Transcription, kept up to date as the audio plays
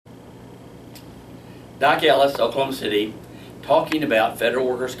Doc Ellis, Oklahoma City, talking about federal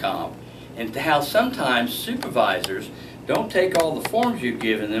workers' comp and how sometimes supervisors don't take all the forms you've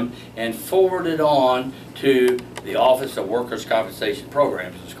given them and forward it on to the Office of Workers' Compensation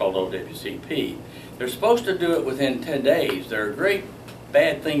Programs. It's called OWCP. They're supposed to do it within 10 days. There are great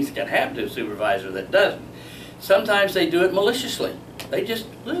bad things that can happen to a supervisor that doesn't. Sometimes they do it maliciously. They just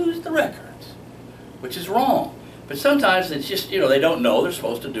lose the records, which is wrong. But sometimes it's just, they don't know they're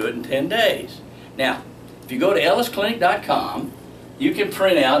supposed to do it in 10 days. Now, if you go to ellisclinic.com, you can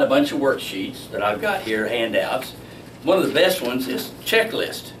print out a bunch of worksheets that I've got here, handouts. One of the best ones is a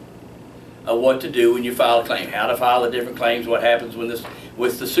checklist of what to do when you file a claim, how to file the different claims, what happens when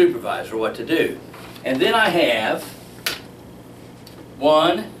with the supervisor, what to do. And then I have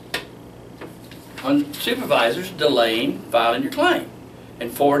one on supervisors delaying filing your claim and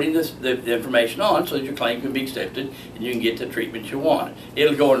forwarding the information on so that your claim can be accepted and you can get the treatment you want.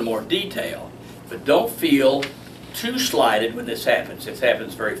 It'll go into more detail, but don't feel too slighted when this happens. This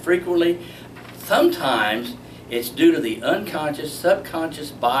happens very frequently. Sometimes it's due to the unconscious,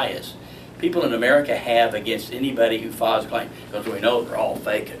 subconscious bias people in America have against anybody who files a claim, because we know they're all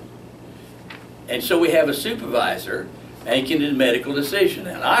faking. And so we have a supervisor making a medical decision,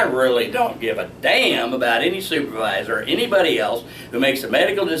 and I really don't give a damn about any supervisor or anybody else who makes a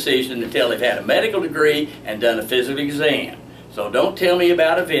medical decision until they've had a medical degree and done a physical exam. So don't tell me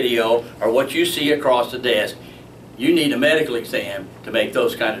about a video or what you see across the desk. You need a medical exam to make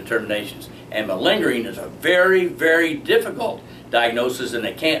those kind of determinations. And malingering is a very, very difficult diagnosis, and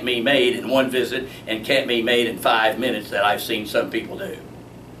it can't be made in one visit and can't be made in 5 minutes that I've seen some people do.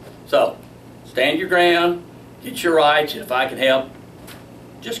 So, stand your ground, get your rights, and if I can help,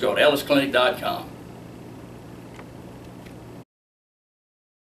 just go to ellisclinic.com.